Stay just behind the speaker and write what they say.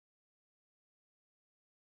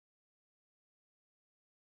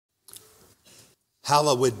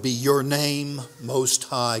Hallowed be your name, Most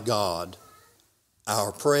High God.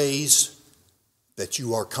 Our praise that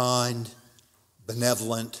you are kind,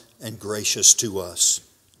 benevolent, and gracious to us.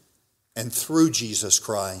 And through Jesus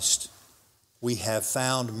Christ, we have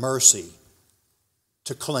found mercy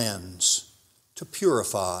to cleanse, to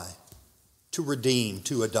purify, to redeem,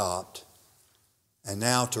 to adopt, and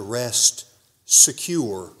now to rest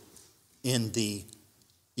secure in the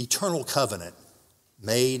eternal covenant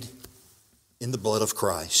made in the blood of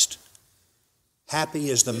Christ.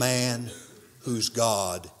 Happy is the man whose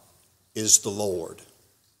God is the Lord.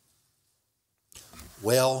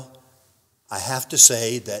 Well, I have to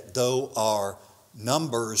say that though our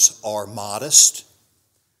numbers are modest,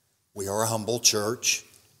 we are a humble church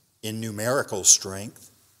in numerical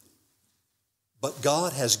strength, but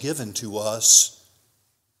God has given to us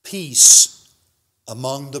peace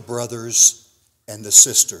among the brothers and the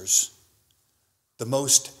sisters, the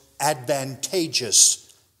most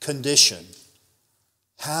advantageous condition.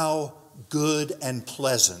 How good and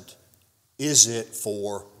pleasant is it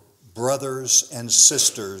for brothers and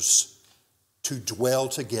sisters to dwell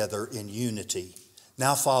together in unity.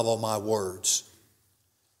 Now follow my words.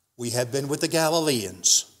 We have been with the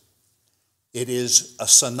Galileans. It is a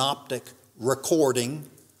synoptic recording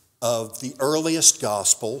of the earliest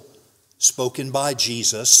gospel spoken by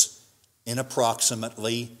Jesus in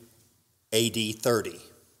approximately AD 30.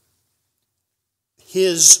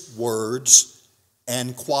 His words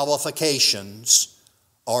and qualifications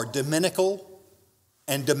are dominical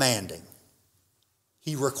and demanding.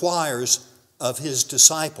 He requires of his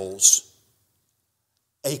disciples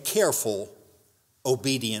a careful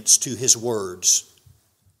obedience to his words.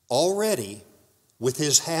 Already, with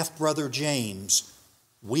his half-brother James,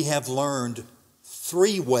 we have learned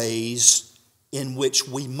 3 ways in which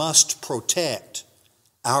we must protect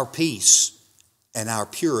our peace and our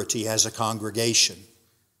purity as a congregation.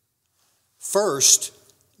 First,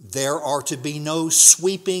 there are to be no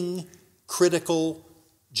sweeping, critical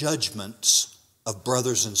judgments of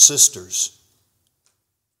brothers and sisters,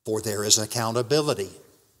 for there is accountability.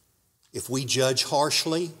 If we judge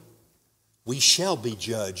harshly, we shall be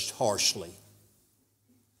judged harshly.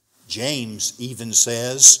 James even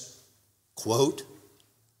says, quote,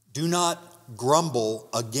 "Do not grumble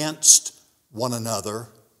against one another,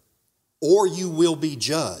 or you will be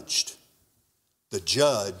judged. The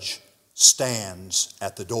judge stands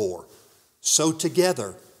at the door." So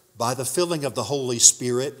together, by the filling of the Holy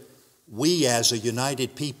Spirit, we as a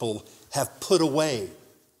united people have put away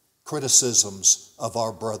criticisms of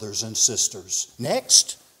our brothers and sisters.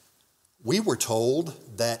 Next, we were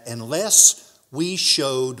told that unless we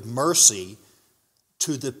showed mercy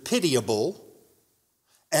to the pitiable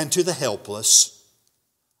and to the helpless,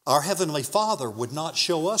 our Heavenly Father would not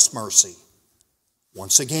show us mercy.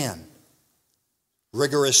 Once again,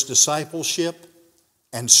 rigorous discipleship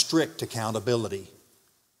and strict accountability.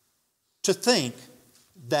 To think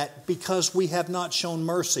that because we have not shown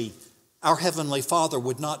mercy, our Heavenly Father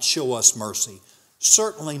would not show us mercy,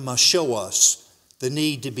 certainly must show us the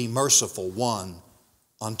need to be merciful one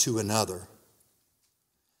unto another.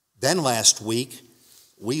 Then last week,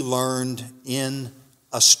 we learned in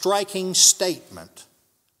a striking statement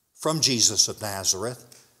from Jesus of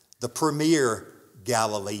Nazareth, the premier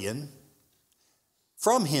Galilean.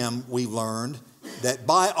 From him we learned that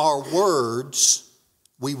by our words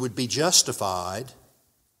we would be justified,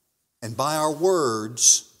 and by our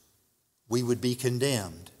words we would be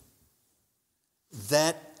condemned.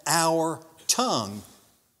 That our tongue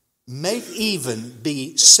may even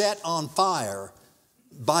be set on fire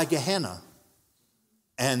by Gehenna,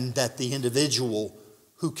 and that the individual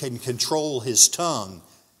who can control his tongue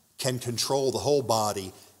can control the whole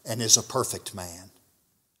body and is a perfect man.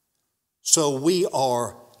 So we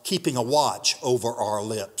are keeping a watch over our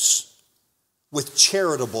lips with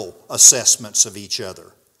charitable assessments of each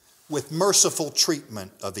other, with merciful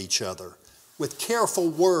treatment of each other, with careful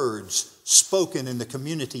words spoken in the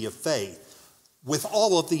community of faith. With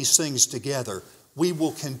all of these things together, we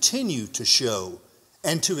will continue to show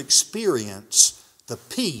and to experience the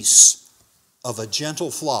peace of a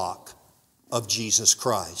gentle flock of Jesus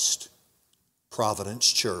Christ,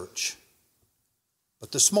 Providence Church.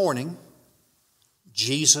 But this morning,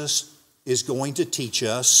 Jesus is going to teach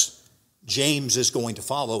us, James is going to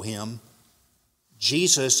follow him,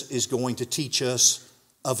 Jesus is going to teach us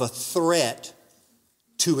of a threat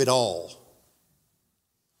to it all.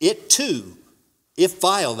 It too, if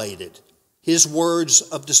violated, his words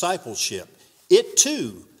of discipleship, it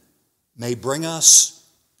too may bring us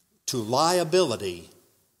to liability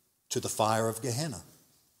to the fire of Gehenna.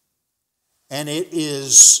 And it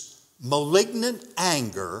is malignant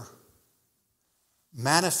anger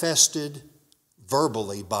manifested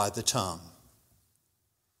verbally by the tongue.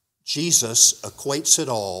 Jesus equates it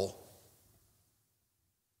all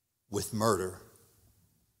with murder.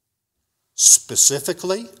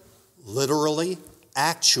 Specifically, literally,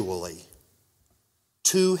 actually,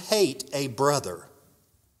 to hate a brother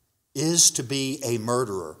is to be a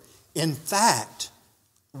murderer. In fact,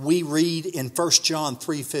 we read in 1 John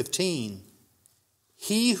 3:15,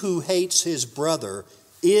 he who hates his brother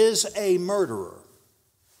is a murderer,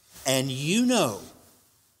 and you know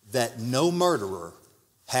that no murderer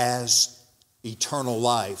has eternal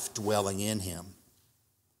life dwelling in him.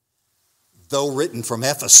 Though written from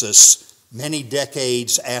Ephesus many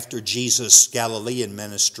decades after Jesus' Galilean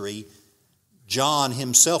ministry, John,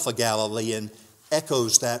 himself a Galilean,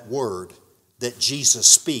 echoes that word that Jesus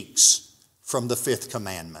speaks from the fifth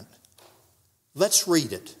commandment. Let's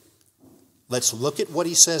read it. Let's look at what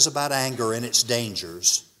he says about anger and its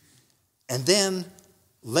dangers. And then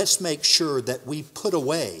let's make sure that we put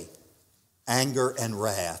away anger and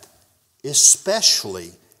wrath,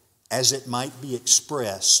 especially as it might be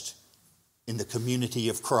expressed in the community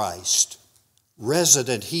of Christ,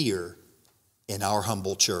 resident here in our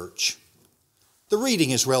humble church. The reading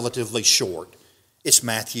is relatively short. It's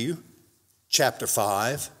Matthew chapter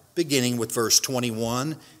 5, beginning with verse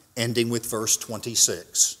 21, ending with verse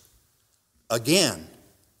 26. Again,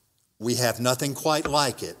 we have nothing quite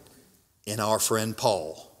like it in our friend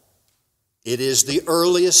Paul. It is the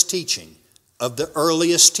earliest teaching of the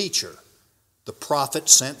earliest teacher, the prophet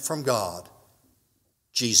sent from God,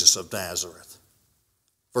 Jesus of Nazareth.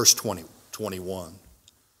 Verse 21.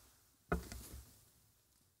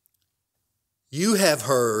 You have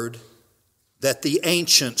heard that the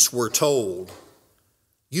ancients were told,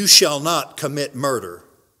 you shall not commit murder,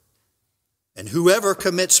 and whoever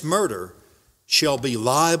commits murder shall be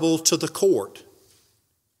liable to the court.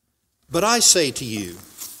 But I say to you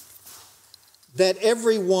that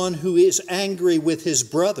everyone who is angry with his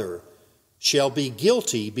brother shall be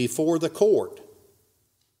guilty before the court.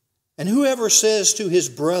 And whoever says to his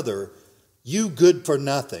brother, you good for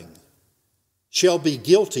nothing, shall be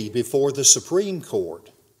guilty before the Supreme Court.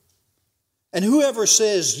 And whoever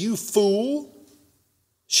says, you fool,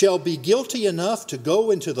 shall be guilty enough to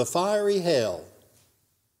go into the fiery hell.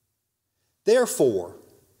 Therefore,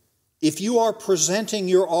 if you are presenting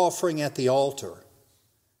your offering at the altar,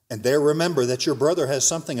 and there remember that your brother has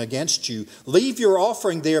something against you, leave your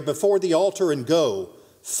offering there before the altar and go.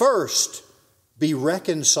 First, be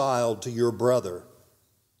reconciled to your brother.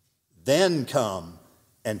 Then come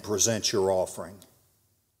and present your offering.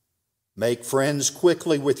 Make friends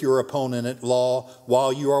quickly with your opponent at law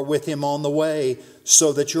while you are with him on the way,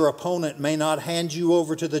 so that your opponent may not hand you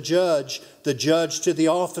over to the judge to the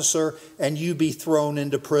officer, and you be thrown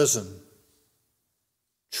into prison.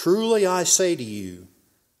 Truly I say to you,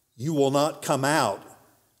 you will not come out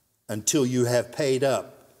until you have paid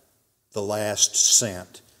up the last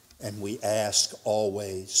cent. And we ask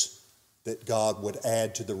always that God would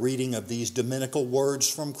add to the reading of these dominical words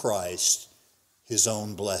from Christ his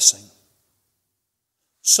own blessing.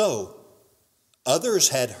 So, others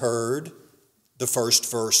had heard, the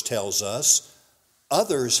first verse tells us,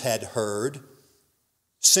 others had heard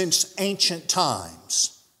since ancient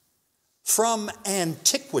times. From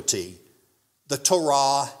antiquity, the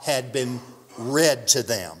Torah had been read to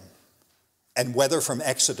them. And whether from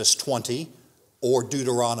Exodus 20 or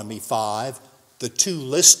Deuteronomy 5, the two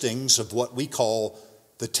listings of what we call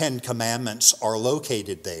the Ten Commandments are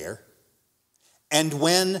located there. And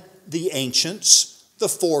when the ancients, the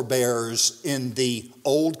forebears in the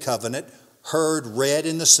Old Covenant, heard read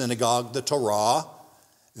in the synagogue the Torah,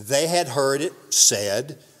 they had heard it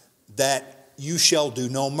said that you shall do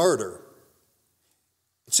no murder.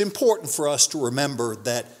 It's important for us to remember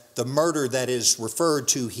that the murder that is referred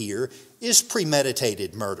to here is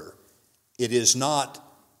premeditated murder. It is not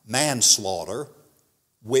manslaughter,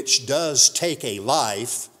 which does take a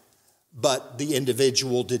life, but the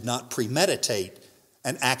individual did not premeditate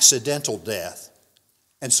an accidental death.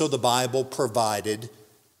 And so the Bible provided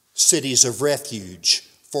cities of refuge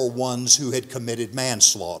for ones who had committed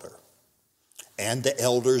manslaughter. And the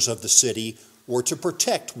elders of the city were to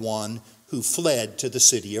protect one who fled to the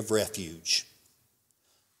city of refuge.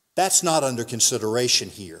 That's not under consideration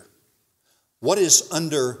here. What is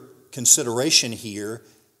under consideration here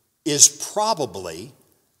is probably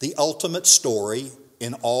the ultimate story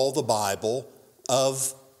in all the Bible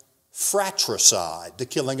of fratricide, the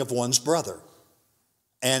killing of one's brother.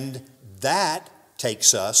 And that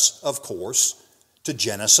takes us, of course, to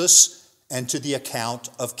Genesis and to the account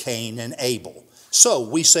of Cain and Abel. So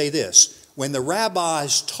we say this, when the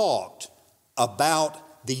rabbis talked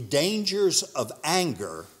about the dangers of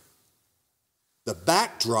anger, the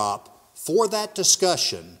backdrop for that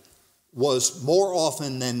discussion was more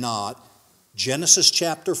often than not Genesis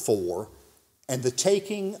chapter 4 and the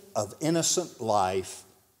taking of innocent life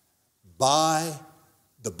by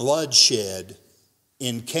the bloodshed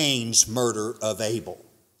in Cain's murder of Abel.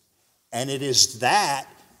 And it is that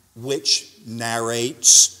which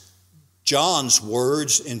narrates John's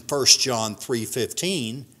words in 1 John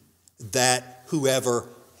 3:15 that whoever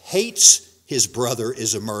hates his brother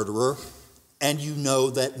is a murderer, and you know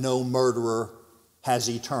that no murderer has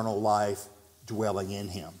eternal life dwelling in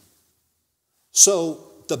him.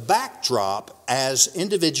 So the backdrop, as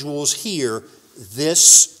individuals hear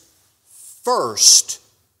this first,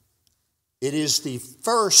 it is the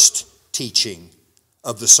first teaching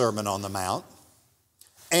of the Sermon on the Mount,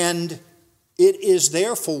 and it is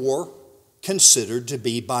therefore considered to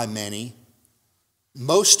be by many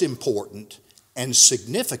most important and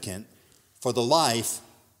significant for the life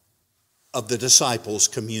of the disciples'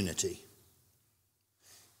 community.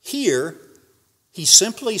 Here, he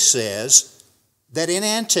simply says that in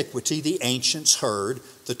antiquity the ancients heard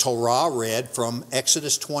the Torah read from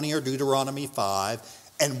Exodus 20 or Deuteronomy 5,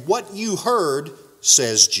 and what you heard,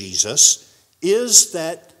 says Jesus, is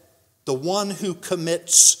that the one who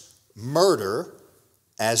commits murder,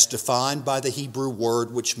 as defined by the Hebrew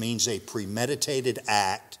word, which means a premeditated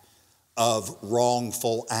act of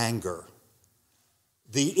wrongful anger,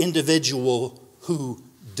 the individual who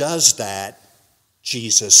does that,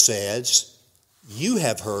 Jesus says, you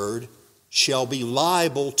have heard, shall be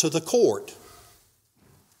liable to the court.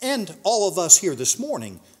 And all of us here this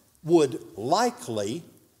morning would likely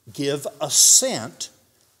give assent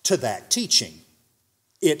to that teaching.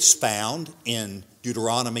 It's found in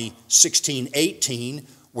Deuteronomy 16:18,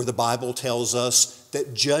 where the Bible tells us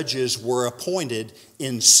that judges were appointed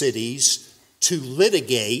in cities to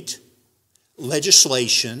litigate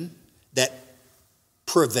legislation that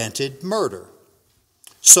prevented murder.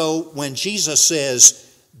 So when Jesus says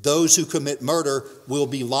those who commit murder will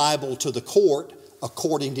be liable to the court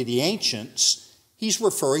according to the ancients, he's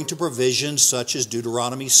referring to provisions such as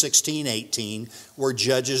Deuteronomy 16:18, where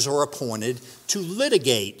judges are appointed to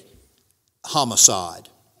litigate homicide.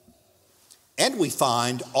 And we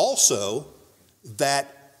find also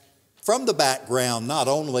that from the background not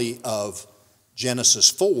only of Genesis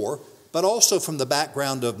 4, but also from the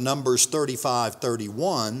background of Numbers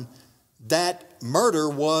 35:31, that murder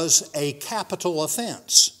was a capital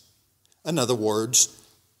offense. In other words,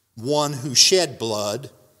 one who shed blood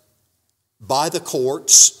by the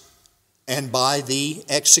courts and by the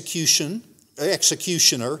executioner,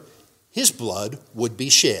 his blood would be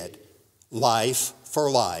shed, life for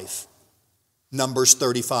life. Numbers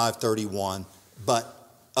 35:31, but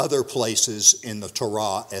other places in the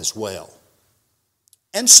Torah as well.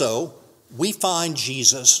 And so we find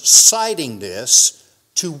Jesus citing this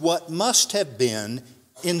to what must have been,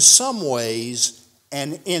 in some ways,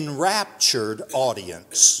 an enraptured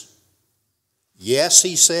audience. Yes,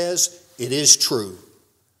 he says, it is true.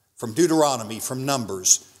 From Deuteronomy, from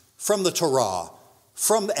Numbers, from the Torah,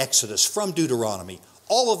 from Exodus, from Deuteronomy,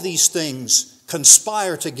 all of these things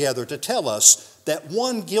conspire together to tell us that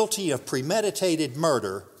one guilty of premeditated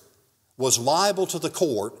murder was liable to the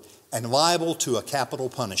court and liable to a capital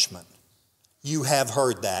punishment. You have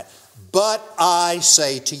heard that. But I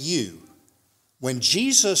say to you, when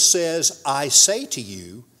Jesus says, I say to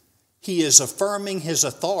you, he is affirming his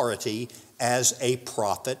authority as a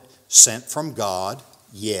prophet sent from God,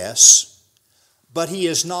 yes, but he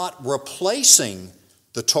is not replacing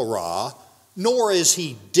the Torah, nor is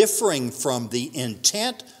he differing from the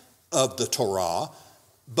intent of the Torah,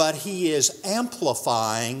 but he is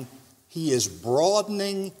amplifying, he is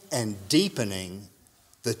broadening and deepening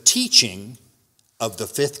the teaching of the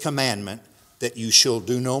fifth commandment, that you shall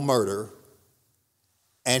do no murder,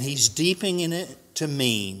 and he's deepening it to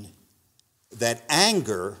mean that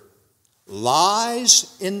anger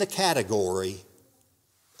lies in the category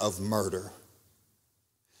of murder.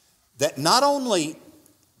 That not only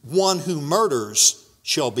one who murders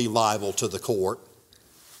shall be liable to the court,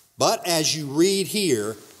 but as you read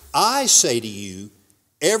here, I say to you,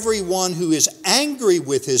 everyone who is angry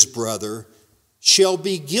with his brother shall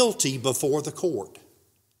be guilty before the court.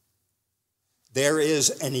 There is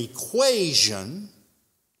an equation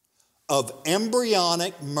of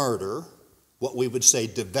embryonic murder, what we would say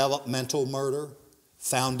developmental murder,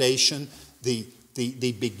 foundation, the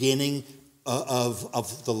beginning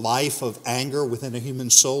of the life of anger within a human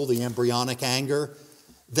soul, the embryonic anger,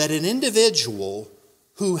 that an individual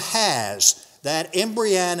who has that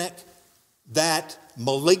embryonic, that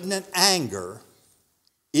malignant anger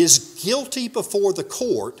is guilty before the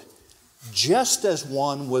court just as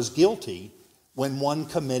one was guilty when one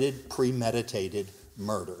committed premeditated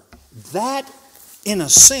murder. That, in a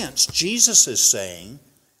sense, Jesus is saying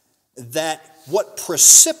that what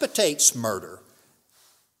precipitates murder,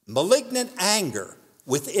 malignant anger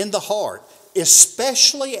within the heart,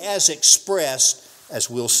 especially as expressed, as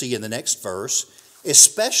we'll see in the next verse,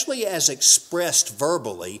 especially as expressed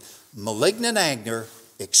verbally, malignant anger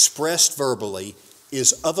expressed verbally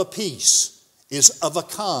is of a piece, is of a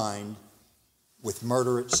kind with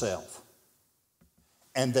murder itself.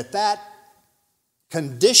 And that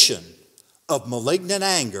condition of malignant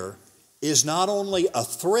anger is not only a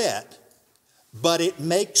threat, but it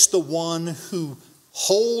makes the one who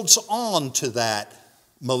holds on to that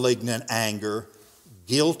malignant anger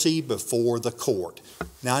guilty before the court.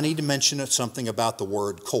 Now I need to mention something about the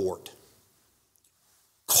word court.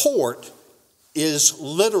 Court is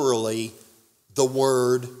literally the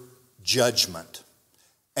word judgment.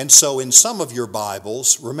 And so in some of your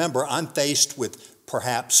Bibles, remember, I'm faced with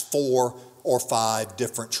perhaps 4 or 5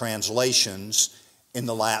 different translations in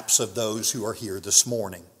the laps of those who are here this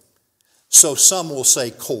morning. So some will say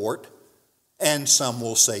court and some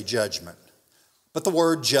will say judgment. But the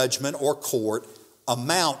word judgment or court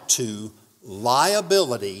amount to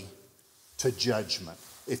liability to judgment.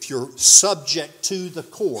 If you're subject to the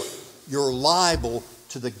court, you're liable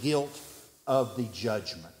to the guilt of the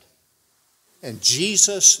judgment. And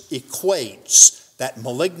Jesus equates that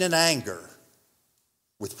malignant anger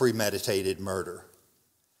with premeditated murder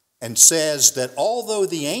and says that although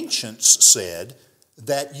the ancients said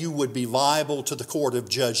that you would be liable to the court of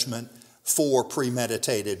judgment for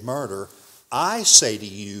premeditated murder, I say to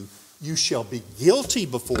you, you shall be guilty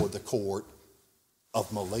before the court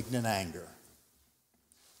of malignant anger.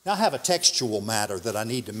 Now I have a textual matter that I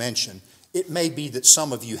need to mention. It may be that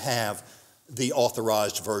some of you have the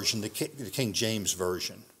authorized version, the King James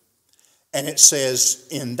Version. And it says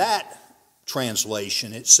in that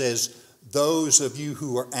translation, it says, those of you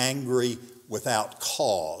who are angry without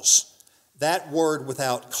cause. That word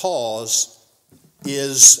without cause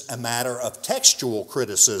is a matter of textual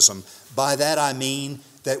criticism. By that I mean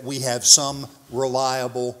that we have some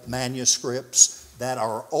reliable manuscripts that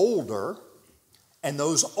are older, and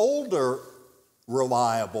those older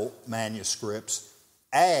reliable manuscripts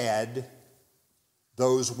add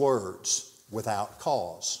those words without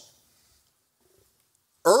cause.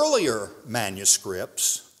 Earlier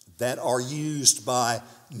manuscripts that are used by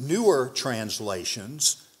newer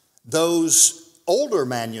translations, those older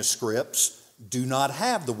manuscripts do not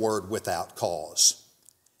have the word without cause.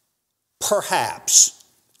 Perhaps,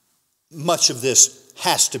 much of this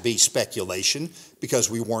has to be speculation because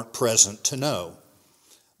we weren't present to know.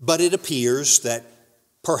 But it appears that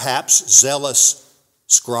perhaps zealous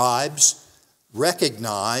scribes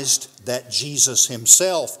recognized that Jesus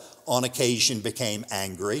himself on occasion became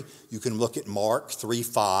angry. You can look at Mark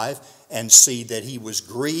 3:5 and see that he was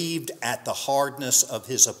grieved at the hardness of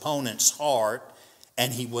his opponent's heart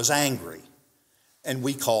and he was angry. And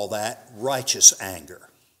we call that righteous anger.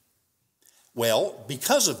 Well,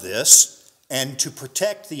 because of this, and to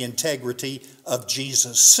protect the integrity of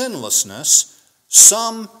Jesus' sinlessness,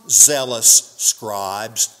 some zealous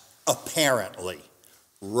scribes apparently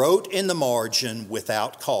wrote in the margin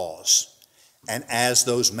without cause. And as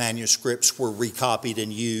those manuscripts were recopied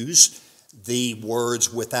and used, the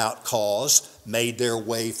words without cause made their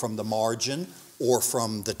way from the margin or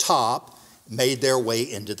from the top, made their way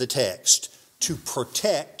into the text to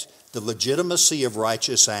protect the legitimacy of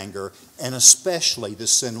righteous anger and especially the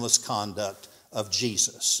sinless conduct of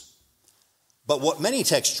Jesus. But what many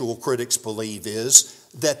textual critics believe is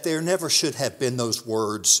that there never should have been those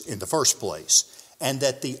words in the first place, and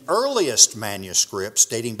that the earliest manuscripts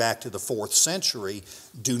dating back to the 4th century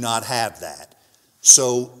do not have that.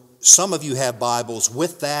 So some of you have Bibles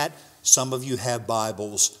with that, some of you have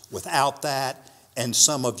Bibles without that, and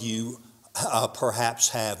some of you perhaps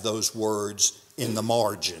have those words in the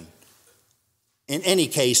margin. In any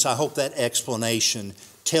case, I hope that explanation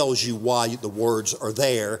tells you why the words are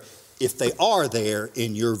there, if they are there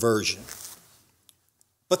in your version.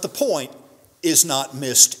 But the point is not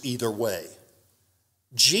missed either way.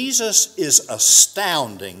 Jesus is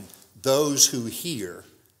astounding those who hear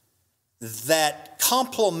that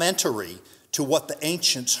complementary to what the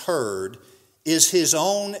ancients heard is his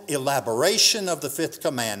own elaboration of the 5th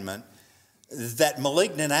commandment, that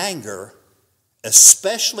malignant anger,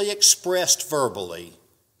 especially expressed verbally,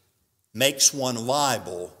 makes one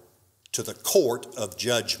liable to the court of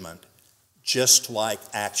judgment, just like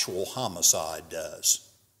actual homicide does.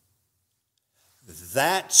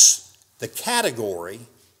 That's the category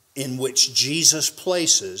in which Jesus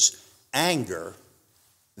places anger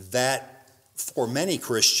that for many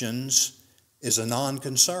Christians is a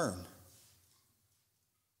non-concern.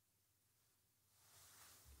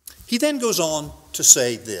 He then goes on to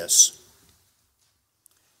say this.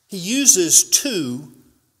 He uses two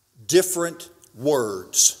different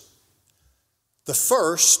words. The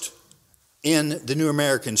first in the New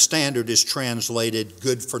American Standard is translated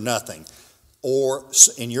good for nothing, or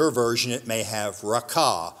in your version it may have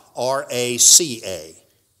raka, R-A-C-A.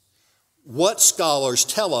 What scholars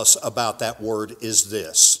tell us about that word is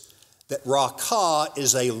this, that raka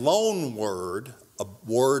is a loan word, a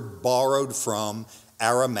word borrowed from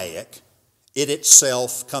Aramaic. It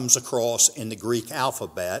itself comes across in the Greek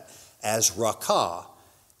alphabet as raka.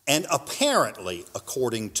 And apparently,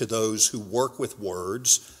 according to those who work with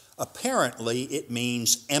words, apparently it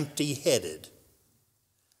means empty-headed,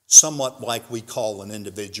 somewhat like we call an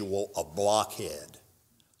individual a blockhead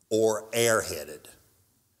or airheaded.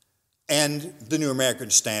 And the New American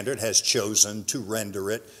Standard has chosen to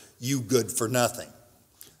render it, you good for nothing.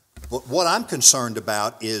 But what I'm concerned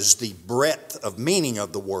about is the breadth of meaning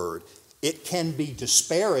of the word. It can be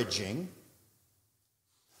disparaging,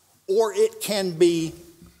 or it can be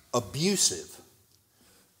abusive.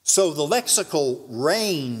 So the lexical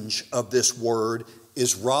range of this word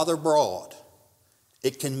is rather broad.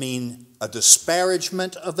 It can mean a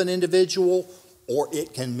disparagement of an individual, or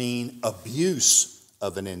it can mean abuse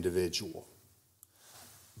of an individual.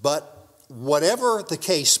 But whatever the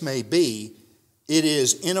case may be, it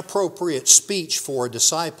is inappropriate speech for a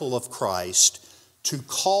disciple of Christ to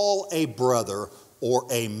call a brother or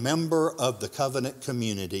a member of the covenant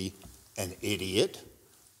community an idiot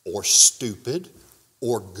or stupid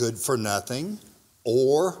or good for nothing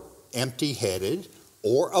or empty-headed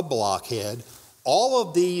or a blockhead. All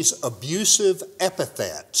of these abusive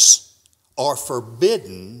epithets are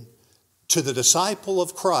forbidden to the disciple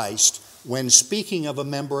of Christ when speaking of a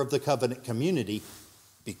member of the covenant community,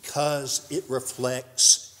 because it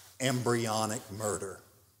reflects embryonic murder.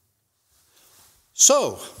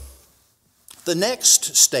 So, the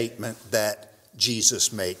next statement that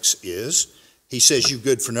Jesus makes is, he says, you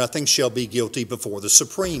good for nothing shall be guilty before the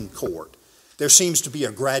Supreme Court. There seems to be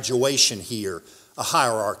a graduation here, a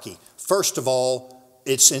hierarchy. First of all,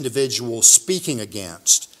 it's individuals speaking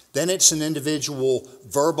against. Then it's an individual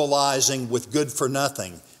verbalizing with good for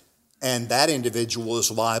nothing. And that individual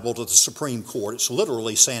is liable to the Supreme Court. It's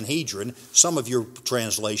literally Sanhedrin. Some of your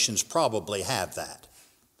translations probably have that.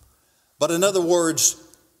 But in other words,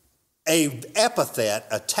 an epithet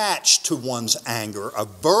attached to one's anger, a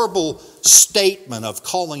verbal statement of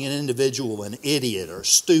calling an individual an idiot or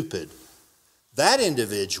stupid, that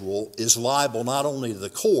individual is liable not only to the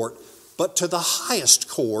court, but to the highest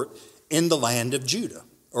court in the land of Judah,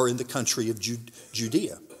 or in the country of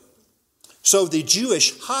Judea. So the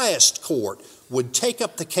Jewish highest court would take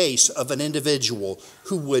up the case of an individual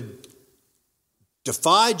who would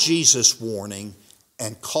defy Jesus' warning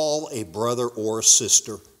and call a brother or a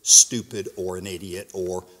sister stupid or an idiot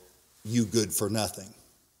or you good for nothing.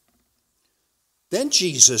 Then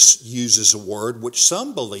Jesus uses a word which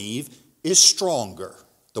some believe is stronger,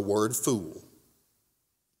 the word fool.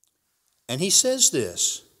 And he says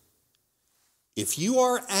this, if you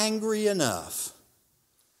are angry enough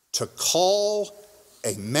to call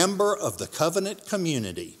a member of the covenant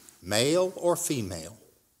community, male or female,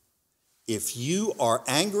 if you are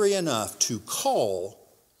angry enough to call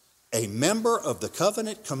a member of the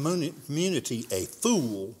covenant community a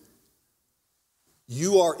fool,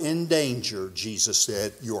 you are in danger, Jesus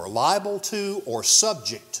said. You are liable to or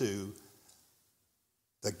subject to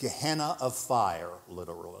the Gehenna of fire,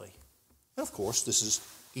 literally. And of course, this is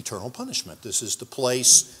eternal punishment. This is the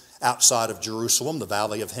place outside of Jerusalem, the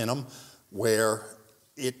Valley of Hinnom, where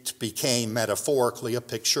it became metaphorically a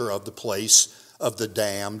picture of the place of the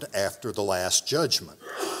damned after the last judgment.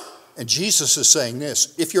 And Jesus is saying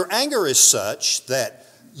this, if your anger is such that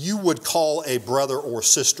you would call a brother or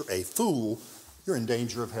sister a fool, you're in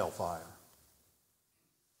danger of hellfire.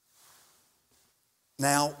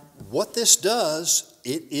 Now, what this does,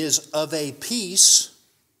 it is of a piece.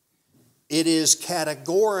 It is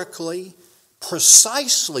categorically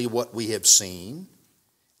precisely what we have seen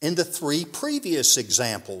in the three previous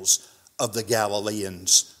examples of the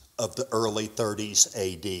Galileans of the early 30s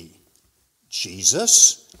AD.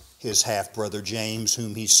 Jesus, his half-brother James,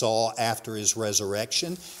 whom he saw after his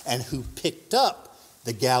resurrection, and who picked up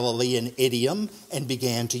the Galilean idiom and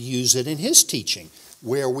began to use it in his teaching.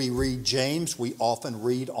 Where we read James, we often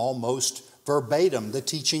read almost verbatim the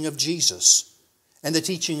teaching of Jesus. And the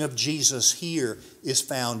teaching of Jesus here is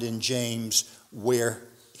found in James, where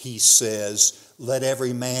he says, let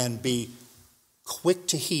every man be quick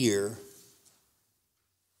to hear,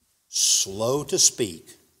 slow to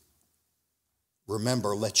speak.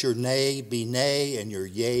 Remember, let your nay be nay and your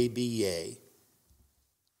yea be yea,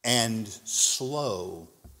 and slow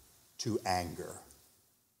to anger.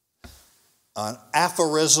 An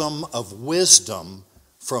aphorism of wisdom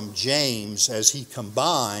from James as he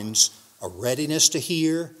combines a readiness to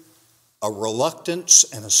hear, a reluctance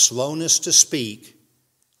and a slowness to speak,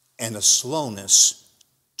 and a slowness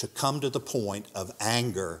to come to the point of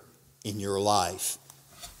anger in your life.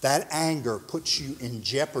 That anger puts you in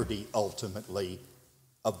jeopardy, ultimately,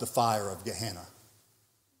 of the fire of Gehenna.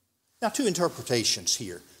 Now, two interpretations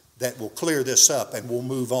here that will clear this up, and we'll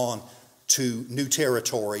move on to new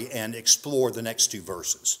territory and explore the next two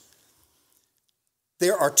verses.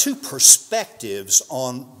 There are two perspectives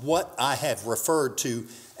on what I have referred to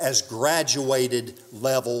as graduated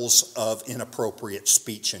levels of inappropriate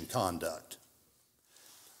speech and conduct.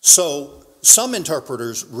 So, some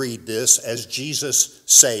interpreters read this as Jesus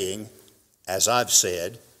saying, as I've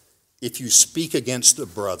said, if you speak against a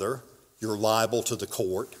brother, you're liable to the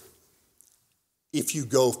court. If you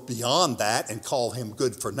go beyond that and call him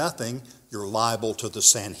good for nothing, you're liable to the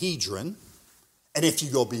Sanhedrin. And if you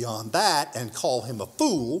go beyond that and call him a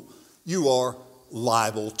fool, you are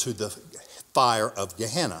liable to the fire of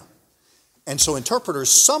Gehenna. And so interpreters,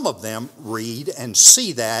 some of them read and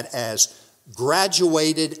see that as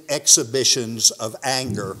graduated exhibitions of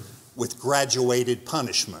anger with graduated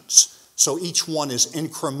punishments. So each one is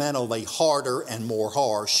incrementally harder and more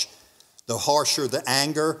harsh. The harsher the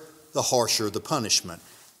anger, the harsher the punishment.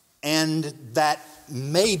 And that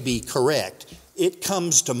may be correct. It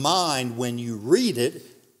comes to mind when you read it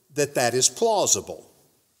that that is plausible.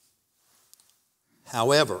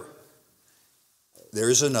 However, there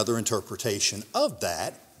is another interpretation of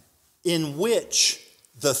that in which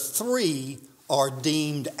the three are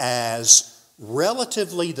deemed as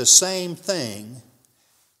relatively the same thing,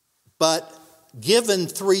 but given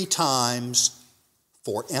three times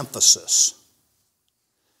for emphasis.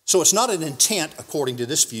 So it's not an intent, according to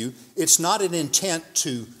this view, it's not an intent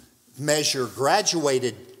to measure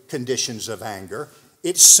graduated conditions of anger.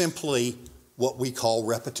 It's simply what we call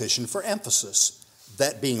repetition for emphasis.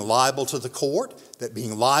 That being liable to the court, that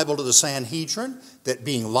being liable to the Sanhedrin, that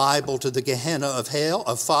being liable to the Gehenna of hell,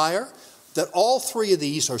 of fire, that all three of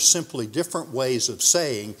these are simply different ways of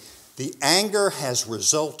saying the anger has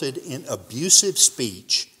resulted in abusive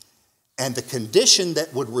speech, and the condition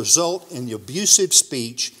that would result in the abusive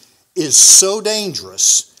speech is so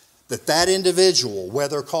dangerous that that individual,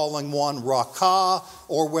 whether calling one rakah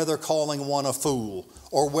or whether calling one a fool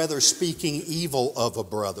or whether speaking evil of a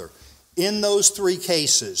brother, in those three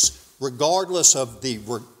cases, regardless of the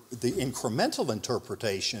incremental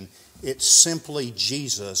interpretation, it's simply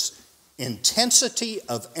Jesus' intensity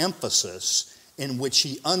of emphasis in which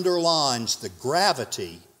he underlines the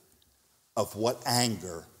gravity of what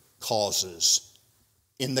anger causes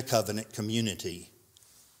in the covenant community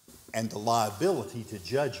and the liability to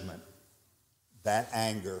judgment that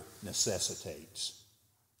anger necessitates.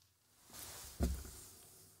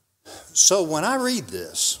 So when I read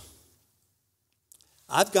this,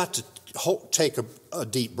 I've got to take a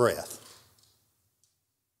deep breath,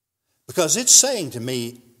 because it's saying to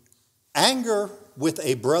me, anger with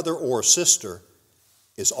a brother or a sister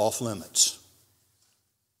is off limits.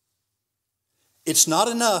 It's not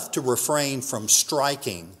enough to refrain from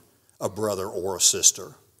striking a brother or a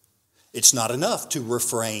sister. It's not enough to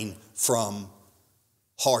refrain from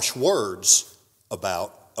harsh words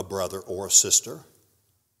about a brother or a sister.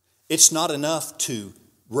 It's not enough to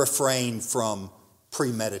refrain from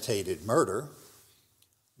premeditated murder.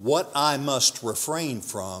 What I must refrain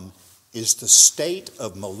from is the state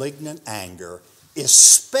of malignant anger,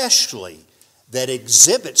 especially that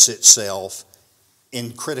exhibits itself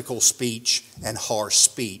in critical speech and harsh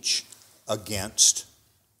speech against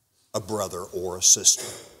a brother or a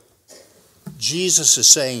sister. Jesus is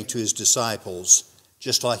saying to his disciples,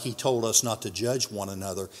 just like he told us not to judge one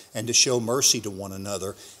another and to show mercy to one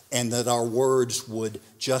another, and that our words would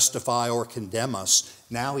justify or condemn us,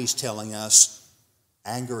 now he's telling us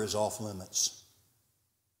anger is off limits.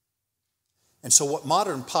 And so what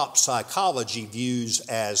modern pop psychology views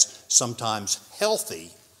as sometimes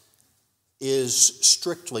healthy is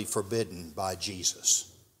strictly forbidden by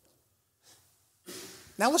Jesus.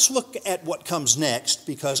 Now let's look at what comes next,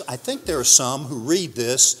 because I think there are some who read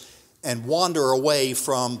this and wander away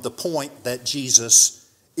from the point that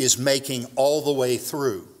Jesus is making all the way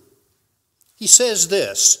through. He says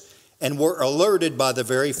this, and we're alerted by the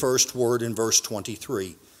very first word in verse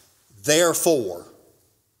 23, therefore.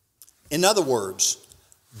 In other words,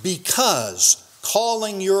 because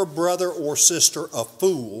calling your brother or sister a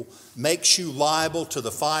fool makes you liable to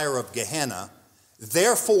the fire of Gehenna.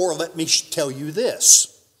 Therefore, let me tell you this.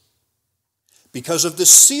 Because of the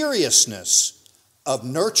seriousness of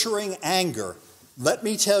nurturing anger, let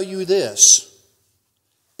me tell you this.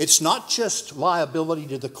 It's not just liability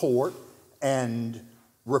to the court and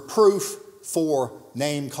reproof for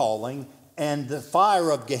name-calling and the fire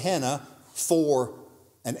of Gehenna for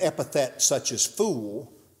an epithet such as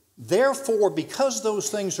fool. Therefore, because those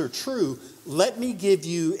things are true, let me give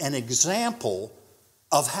you an example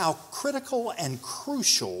of how critical and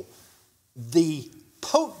crucial the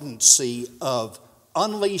potency of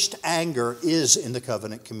unleashed anger is in the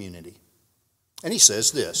covenant community. And he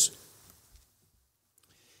says this: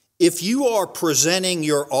 if you are presenting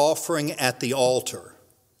your offering at the altar,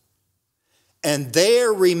 and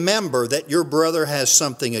there remember that your brother has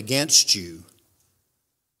something against you,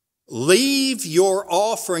 leave your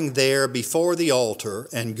offering there before the altar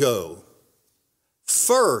and go.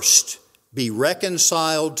 First be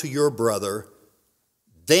reconciled to your brother,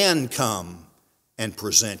 then come and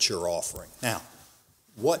present your offering. Now,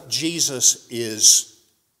 what Jesus is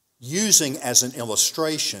using as an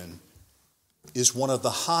illustration is one of the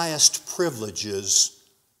highest privileges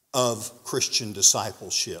of Christian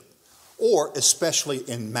discipleship, or especially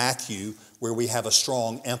in Matthew, where we have a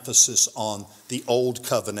strong emphasis on the Old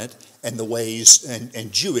Covenant and the ways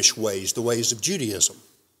and Jewish ways, the ways of Judaism.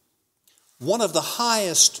 One of the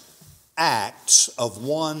highest acts of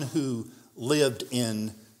one who lived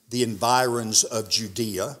in the environs of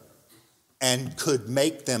Judea and could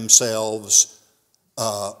make themselves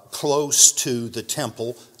close to the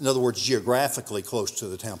temple, in other words, geographically close to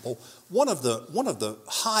the temple, one of the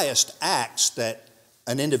highest acts that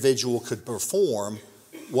an individual could perform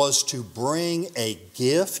was to bring a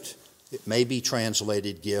gift. It may be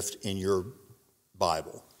translated gift in your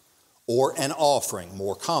Bible, or an offering,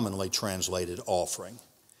 more commonly translated offering,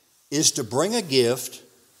 is to bring a gift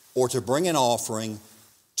or to bring an offering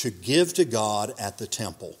to give to God at the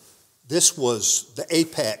temple. This was the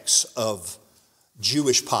apex of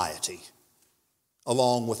Jewish piety,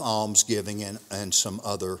 along with almsgiving and some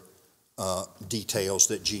other details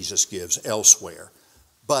that Jesus gives elsewhere.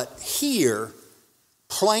 But here,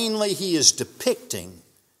 plainly, he is depicting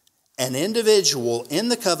an individual in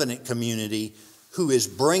the covenant community who is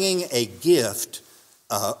bringing a gift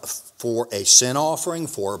for a sin offering,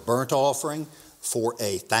 for a burnt offering, for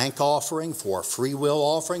a thank offering, for a free will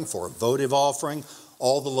offering, for a votive offering,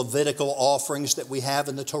 all the Levitical offerings that we have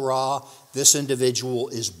in the Torah. This individual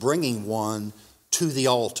is bringing one to the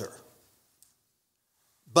altar.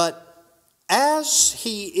 But as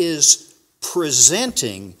he is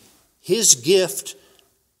presenting his gift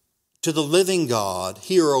to the living God,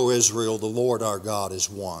 "Hear, O Israel, the Lord our God is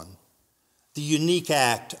one," the unique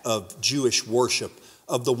act of Jewish worship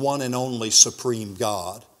of the one and only supreme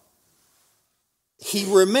God, he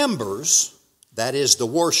remembers, that is the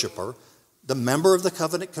worshiper, the member of the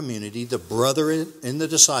covenant community, the brother in the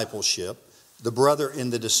discipleship, the brother in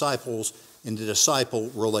the disciple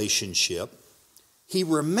relationship. He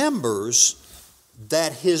remembers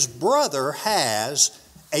that his brother has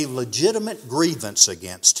a legitimate grievance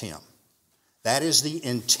against him. That is the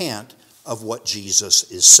intent of what Jesus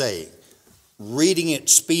is saying. Reading it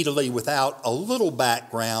speedily without a little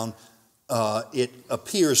background, it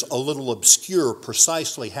appears a little obscure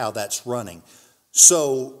precisely how that's running.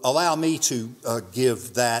 So allow me to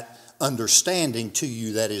give that understanding to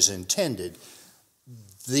you that is intended.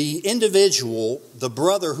 The individual, the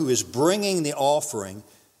brother who is bringing the offering,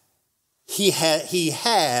 he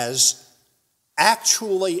has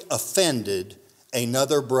actually offended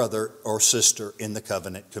another brother or sister in the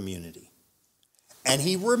covenant community. And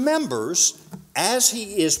he remembers, as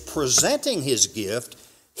he is presenting his gift,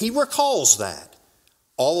 he recalls that.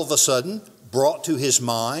 All of a sudden, brought to his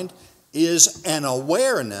mind is an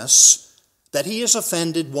awareness that he has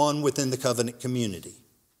offended one within the covenant community.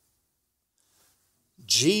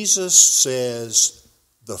 Jesus says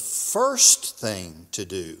the first thing to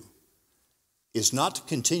do is not to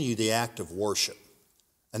continue the act of worship.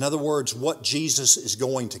 In other words, what Jesus is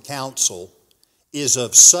going to counsel is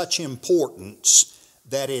of such importance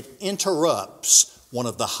that it interrupts one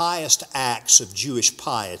of the highest acts of Jewish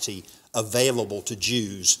piety available to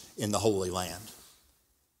Jews in the Holy Land.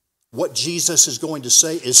 What Jesus is going to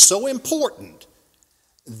say is so important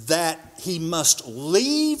that he must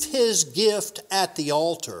leave his gift at the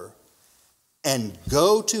altar and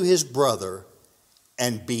go to his brother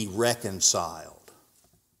and be reconciled.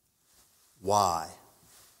 Why?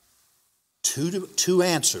 Two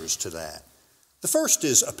answers to that. The first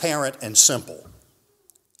is apparent and simple.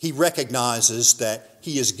 He recognizes that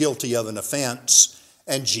he is guilty of an offense,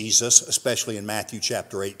 and Jesus, especially in Matthew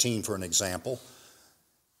chapter 18 for an example,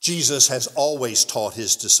 Jesus has always taught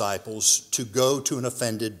his disciples to go to an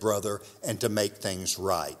offended brother and to make things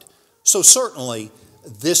right. So certainly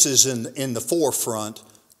this is in the forefront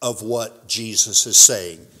of what Jesus is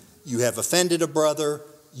saying. You have offended a brother,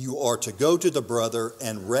 you are to go to the brother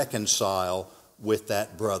and reconcile with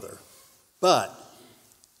that brother. But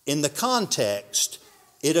in the context,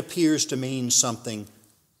 it appears to mean something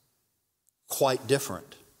quite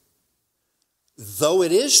different. Though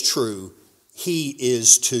it is true, he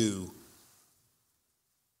is to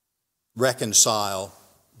reconcile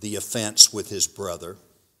the offense with his brother,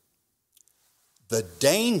 the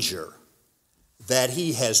danger that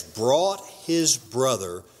he has brought his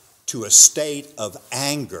brother to a state of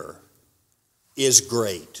anger is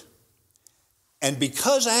great. And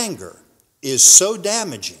because anger is so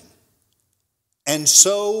damaging and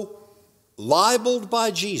so libeled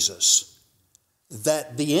by Jesus,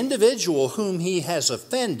 that the individual whom he has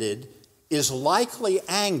offended is likely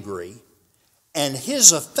angry, and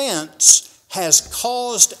his offense has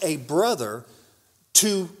caused a brother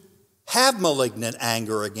to have malignant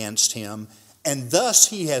anger against him, and thus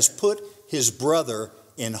he has put his brother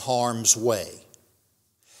in harm's way.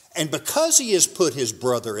 And because he has put his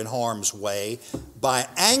brother in harm's way by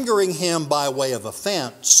angering him by way of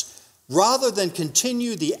offense, rather than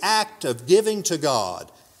continue the act of giving to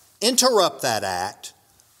God, interrupt that act,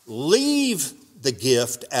 leave the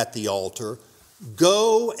gift at the altar,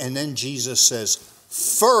 go, and then Jesus says,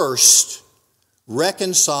 first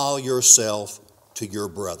reconcile yourself to your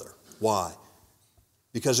brother. Why?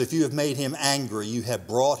 Because if you have made him angry, you have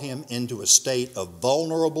brought him into a state of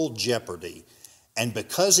vulnerable jeopardy. And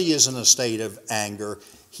because he is in a state of anger,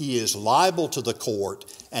 he is liable to the court,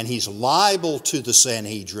 and he's liable to the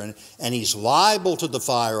Sanhedrin, and he's liable to the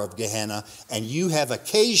fire of Gehenna, and you have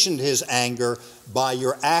occasioned his anger by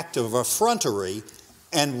your act of effrontery.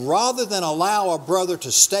 And rather than allow a brother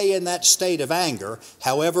to stay in that state of anger,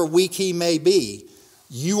 however weak he may be,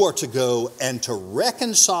 you are to go and to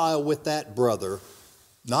reconcile with that brother,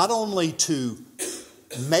 not only to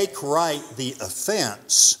make right the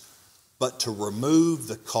offense, but to remove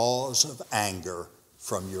the cause of anger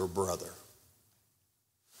from your brother.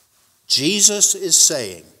 Jesus is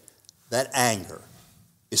saying that anger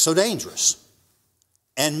is so dangerous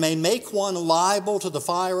and may make one liable to the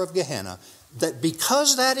fire of Gehenna, that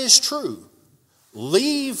because that is true,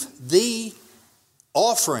 leave the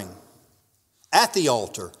offering at the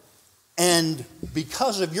altar, and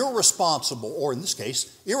because of your responsible, or in this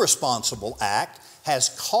case, irresponsible act, has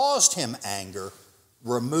caused him anger,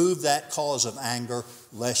 remove that cause of anger,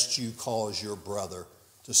 lest you cause your brother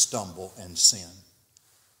to stumble and sin.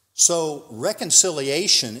 So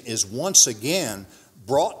reconciliation is once again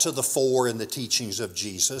brought to the fore in the teachings of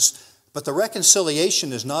Jesus, but the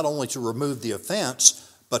reconciliation is not only to remove the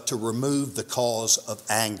offense, but to remove the cause of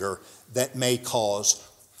anger that may cause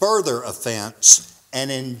further offense and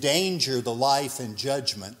endanger the life and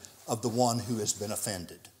judgment of the one who has been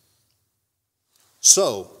offended.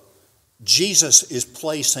 So, Jesus is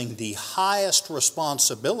placing the highest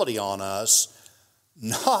responsibility on us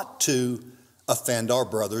not to offend our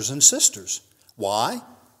brothers and sisters. Why?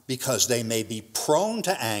 Because they may be prone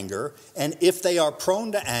to anger, and if they are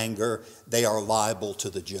prone to anger, they are liable to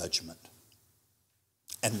the judgment.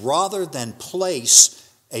 And rather than place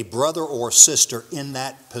a brother or sister in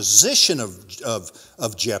that position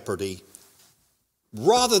of jeopardy,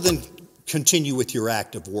 rather than continue with your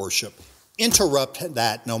act of worship, interrupt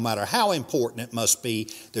that no matter how important it must be.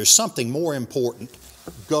 There's something more important.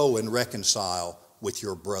 Go and reconcile with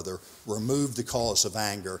your brother. Remove the cause of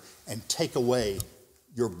anger and take away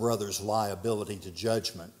your brother's liability to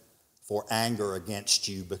judgment for anger against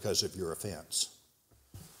you because of your offense.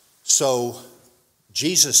 So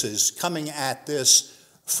Jesus is coming at this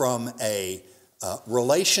from a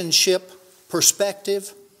relationship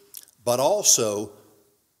perspective, but also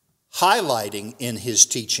highlighting in his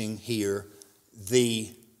teaching here the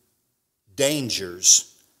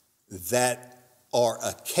dangers that are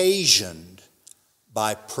occasioned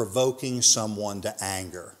by provoking someone to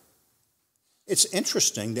anger. It's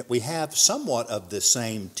interesting that we have somewhat of the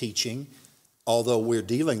same teaching, although we're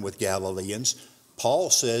dealing with Galileans. Paul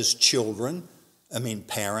says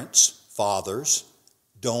parents, fathers,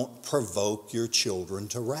 don't provoke your children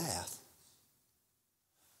to wrath.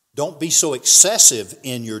 Don't be so excessive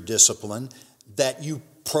in your discipline that you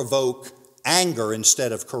provoke anger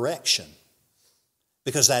instead of correction,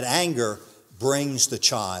 because that anger brings the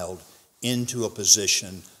child into a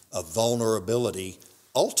position of vulnerability,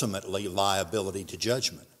 ultimately liability to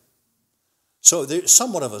judgment. So there's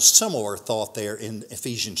somewhat of a similar thought there in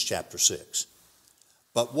Ephesians chapter 6.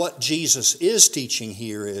 But what Jesus is teaching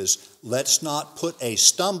here is, let's not put a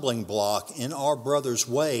stumbling block in our brother's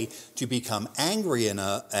way to become angry at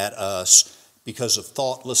us because of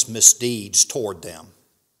thoughtless misdeeds toward them.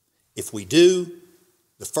 If we do,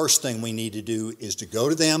 the first thing we need to do is to go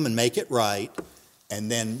to them and make it right,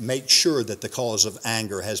 and then make sure that the cause of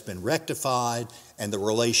anger has been rectified and the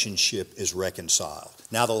relationship is reconciled.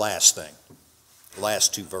 Now the last thing, the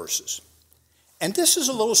last two verses. And this is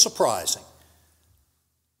a little surprising,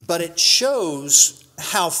 but it shows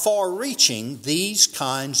how far-reaching these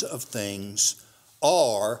kinds of things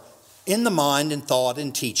are in the mind and thought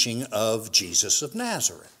and teaching of Jesus of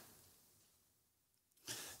Nazareth.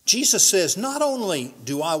 Jesus says, not only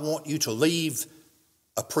do I want you to leave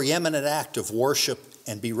a preeminent act of worship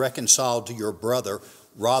and be reconciled to your brother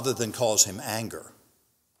rather than cause him anger.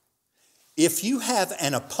 If you have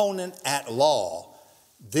an opponent at law,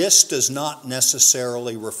 this does not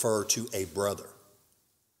necessarily refer to a brother.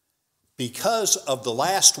 Because of the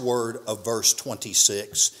last word of verse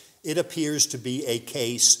 26, it appears to be a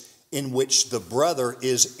case in which the brother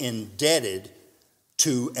is indebted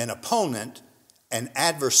to an opponent, an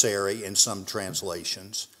adversary in some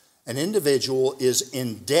translations. An individual is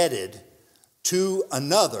indebted to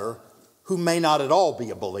another who may not at all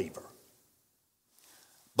be a believer.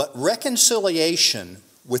 But reconciliation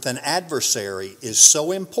with an adversary is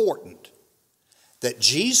so important that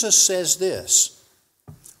Jesus says this: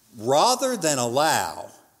 rather than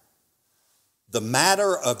allow the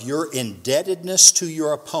matter of your indebtedness to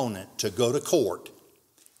your opponent to go to court,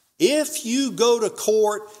 if you go to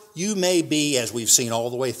court, you may be, as we've seen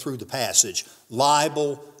all the way through the passage,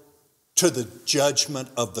 liable to the judgment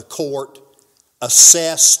of the court,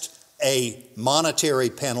 assessed a monetary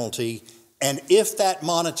penalty, and if that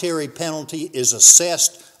monetary penalty is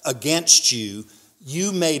assessed against you,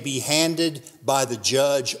 you may be handed by the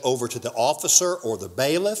judge over to the officer or the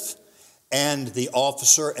bailiff, and the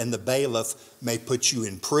officer and the bailiff may put you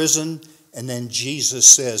in prison. And then Jesus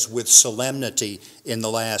says with solemnity in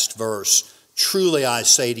the last verse, truly I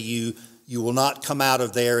say to you, you will not come out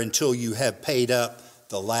of there until you have paid up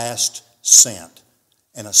the last cent.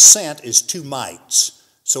 And a cent is 2 mites.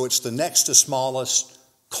 So it's the next to smallest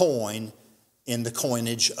coin in the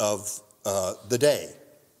coinage of the day.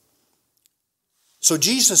 So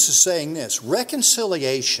Jesus is saying this: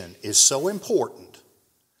 reconciliation is so important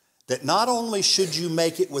that not only should you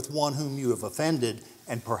make it with one whom you have offended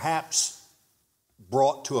and perhaps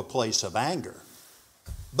brought to a place of anger,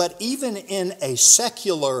 but even in a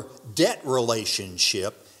secular debt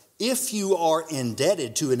relationship, if you are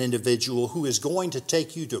indebted to an individual who is going to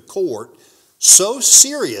take you to court, so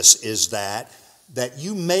serious is that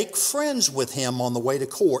you make friends with him on the way to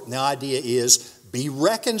court. And the idea is, be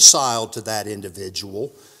reconciled to that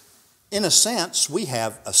individual. In a sense, we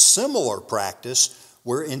have a similar practice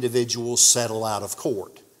where individuals settle out of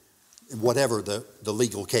court. Whatever the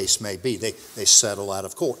legal case may be, they settle out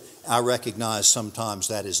of court. I recognize sometimes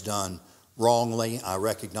that is done wrongly. I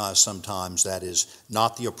recognize sometimes that is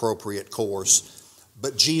not the appropriate course.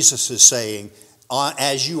 But Jesus is saying,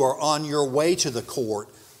 as you are on your way to the court,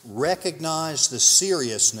 recognize the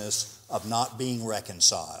seriousness of not being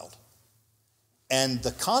reconciled. And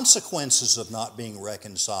the consequences of not being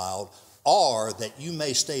reconciled are that you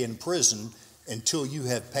may stay in prison until you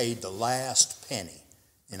have paid the last penny,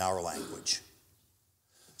 in our language.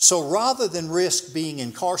 So rather than risk being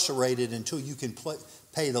incarcerated until you can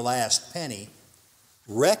pay the last penny,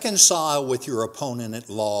 reconcile with your opponent at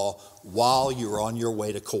law while you're on your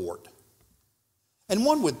way to court. And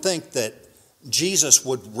one would think that Jesus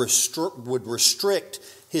would restrict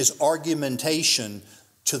his argumentation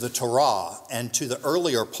to the Torah and to the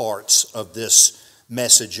earlier parts of this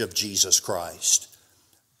message of Jesus Christ.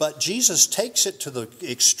 But Jesus takes it to the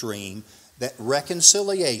extreme that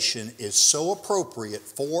reconciliation is so appropriate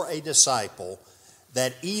for a disciple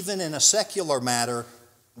that even in a secular matter,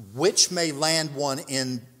 which may land one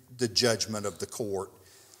in the judgment of the court,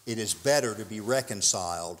 it is better to be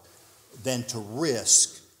reconciled than to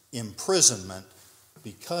risk imprisonment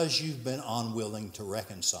because you've been unwilling to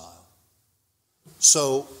reconcile.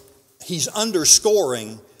 So he's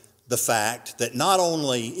underscoring the fact that not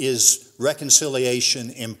only is reconciliation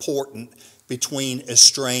important between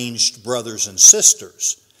estranged brothers and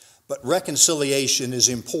sisters, but reconciliation is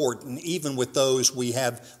important even with those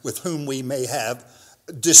with whom we may have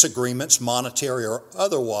disagreements, monetary or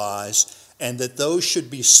otherwise, and that those should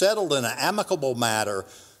be settled in an amicable manner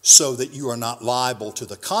so that you are not liable to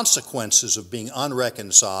the consequences of being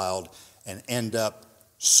unreconciled and end up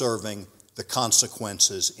serving the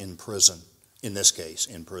consequences in prison, in this case,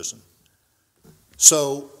 in prison.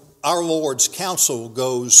 So our Lord's counsel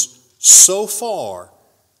goes so far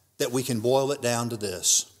that we can boil it down to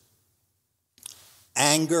this.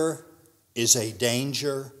 Anger is a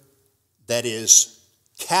danger that is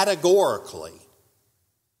categorically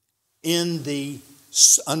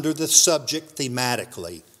under the subject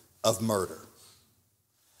thematically of murder.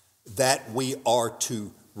 That we are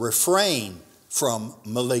to refrain from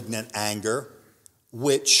malignant anger,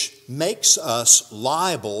 which makes us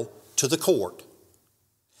liable to the court.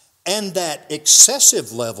 And that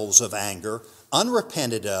excessive levels of anger,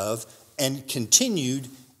 unrepented of, and continued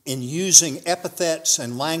in using epithets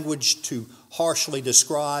and language to harshly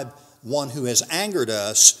describe one who has angered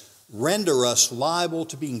us, render us liable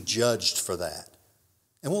to being judged for that.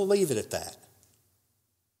 And we'll leave it at that.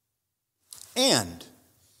 And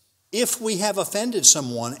if we have offended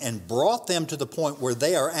someone and brought them to the point where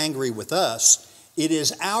they are angry with us, it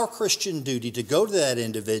is our Christian duty to go to that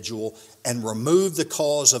individual and remove the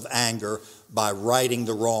cause of anger by righting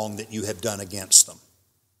the wrong that you have done against them.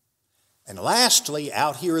 And lastly,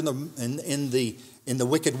 out here in the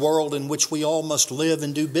wicked world in which we all must live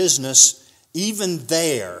and do business, even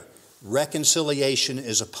there, reconciliation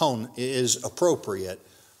is appropriate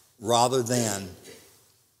rather than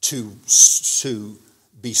to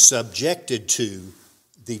be subjected to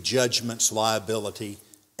the judgments, liability,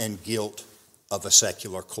 and guilt of a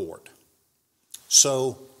secular court.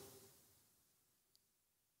 So,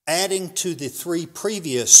 adding to the three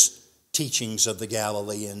previous teachings of the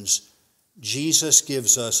Galileans, Jesus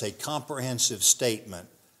gives us a comprehensive statement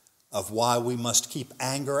of why we must keep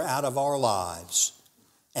anger out of our lives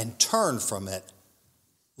and turn from it,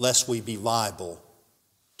 lest we be liable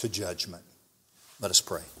to judgment. Let us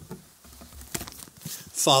pray.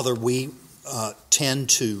 Father, we tend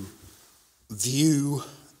to view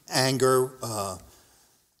anger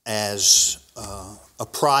as a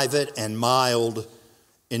private and mild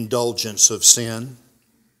indulgence of sin.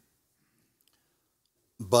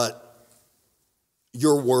 But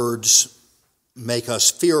your words make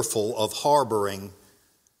us fearful of harboring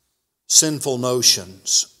sinful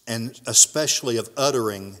notions, and especially of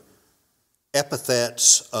uttering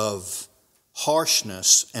epithets of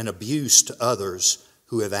harshness and abuse to others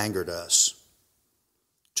who have angered us,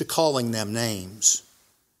 to calling them names.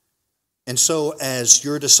 And so, as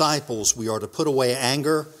your disciples, we are to put away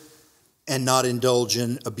anger and not indulge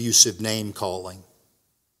in abusive name-calling.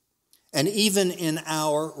 And even in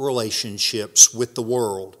our relationships with the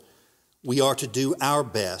world, we are to do our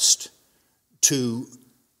best to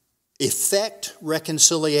effect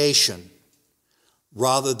reconciliation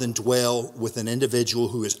rather than dwell with an individual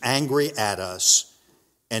who is angry at us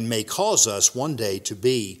and may cause us one day to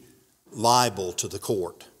be liable to the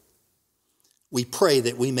court. We pray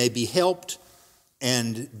that we may be helped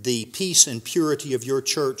and the peace and purity of your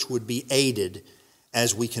church would be aided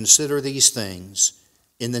as we consider these things.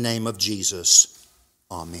 In the name of Jesus,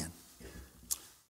 amen.